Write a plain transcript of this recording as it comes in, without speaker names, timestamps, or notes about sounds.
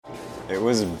It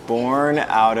was born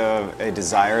out of a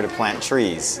desire to plant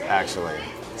trees, actually.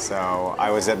 So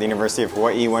I was at the University of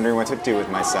Hawaii wondering what to do with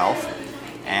myself,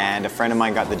 and a friend of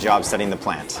mine got the job studying the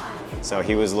plant. So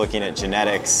he was looking at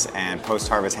genetics and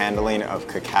post-harvest handling of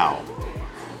cacao.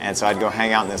 And so I'd go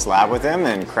hang out in this lab with him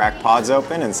and crack pods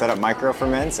open and set up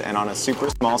microferments and on a super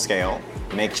small scale,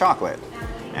 make chocolate.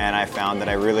 And I found that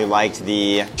I really liked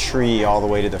the tree all the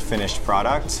way to the finished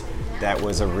product. That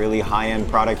was a really high-end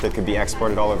product that could be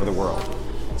exported all over the world.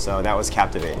 So that was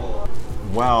captivating.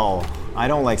 Well, I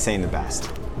don't like saying the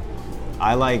best.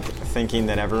 I like thinking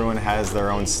that everyone has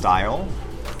their own style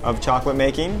of chocolate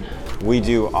making. We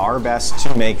do our best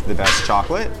to make the best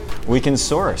chocolate. We can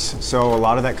source, so a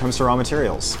lot of that comes from raw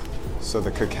materials. So the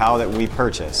cacao that we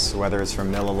purchase, whether it's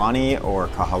from Mililani or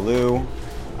Kahalu,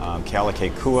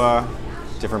 Kealakekua,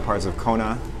 different parts of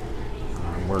Kona,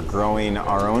 we're growing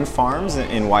our own farms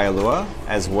in Waialua,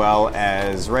 as well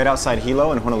as right outside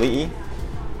Hilo and Honolii,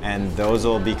 and those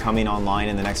will be coming online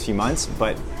in the next few months,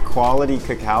 but quality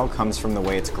cacao comes from the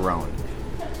way it's grown.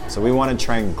 So we want to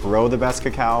try and grow the best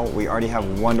cacao. We already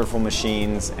have wonderful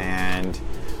machines and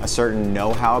a certain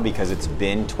know-how because it's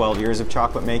been 12 years of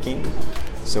chocolate making.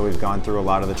 So we've gone through a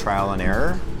lot of the trial and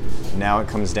error. Now it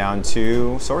comes down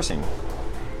to sourcing.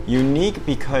 Unique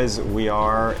because we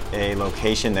are a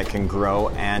location that can grow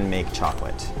and make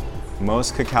chocolate.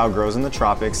 Most cacao grows in the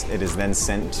tropics. It is then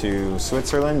sent to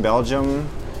Switzerland, Belgium,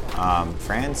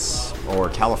 France, or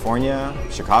California,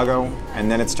 Chicago, and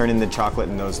then it's turned into chocolate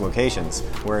in those locations.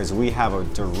 Whereas we have a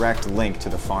direct link to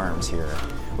the farms here.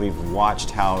 We've watched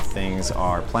how things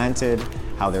are planted,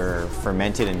 how they're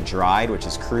fermented and dried, which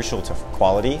is crucial to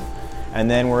quality. And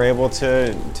then we're able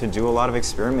to do a lot of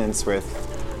experiments with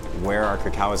where our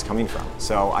cacao is coming from.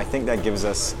 So I think that gives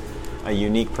us a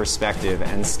unique perspective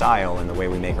and style in the way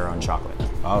we make our own chocolate.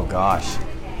 Oh gosh.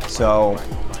 So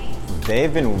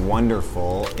they've been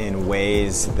wonderful in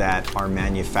ways that are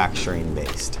manufacturing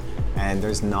based. And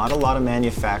there's not a lot of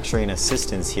manufacturing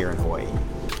assistance here in Hawaii.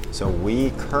 So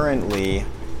we currently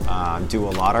do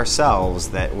a lot ourselves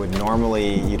that would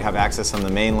normally, you'd have access on the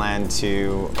mainland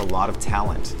to a lot of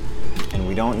talent. And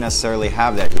we don't necessarily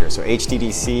have that here. So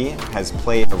HTDC has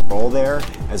played a role there,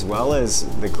 as well as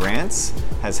the grants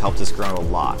has helped us grow a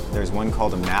lot. There's one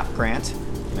called a MAP grant,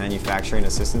 Manufacturing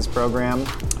Assistance Program.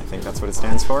 I think that's what it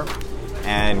stands for.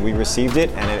 And we received it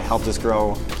and it helped us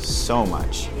grow so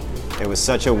much. It was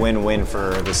such a win-win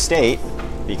for the state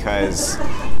because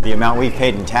the amount we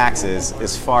paid in taxes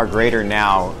is far greater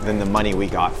now than the money we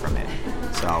got from it.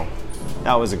 So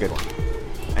that was a good one.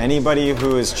 Anybody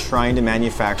who is trying to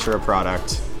manufacture a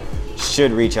product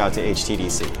should reach out to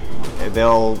HTDC.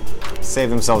 They'll save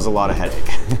themselves a lot of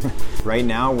headache. Right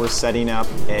now we're setting up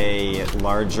a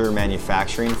larger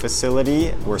manufacturing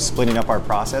facility. We're splitting up our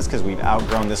process because we've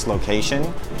outgrown this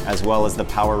location as well as the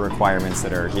power requirements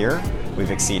that are here.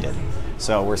 We've exceeded.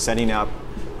 So we're setting up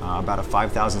about a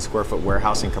 5,000 square foot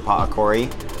warehouse in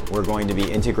Kapa'akori. We're going to be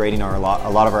integrating a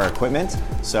lot of our equipment.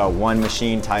 So one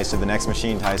machine ties to the next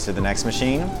machine, ties to the next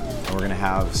machine. And we're going to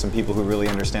have some people who really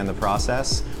understand the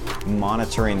process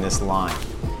monitoring this line.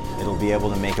 It'll be able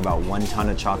to make about 1 ton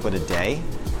of chocolate a day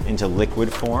into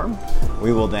liquid form.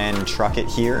 We will then truck it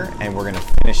here and we're going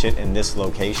to finish it in this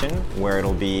location where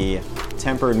it'll be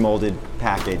tempered, molded,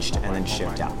 packaged, and then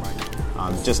shipped out.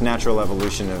 Just natural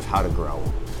evolution of how to grow.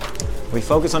 We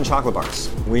focus on chocolate bars.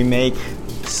 We make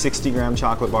 60-gram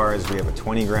chocolate bars. We have a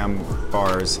 20-gram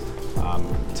bars.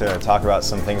 To talk about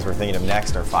some things we're thinking of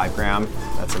next are 5-gram.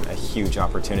 That's a huge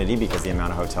opportunity because the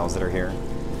amount of hotels that are here.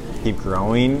 Keep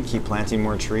growing, keep planting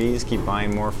more trees, keep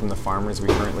buying more from the farmers we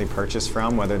currently purchase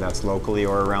from, whether that's locally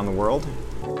or around the world.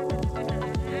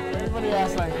 Everybody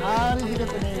asks, like, how did you get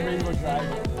the name Rainbow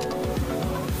Dragon?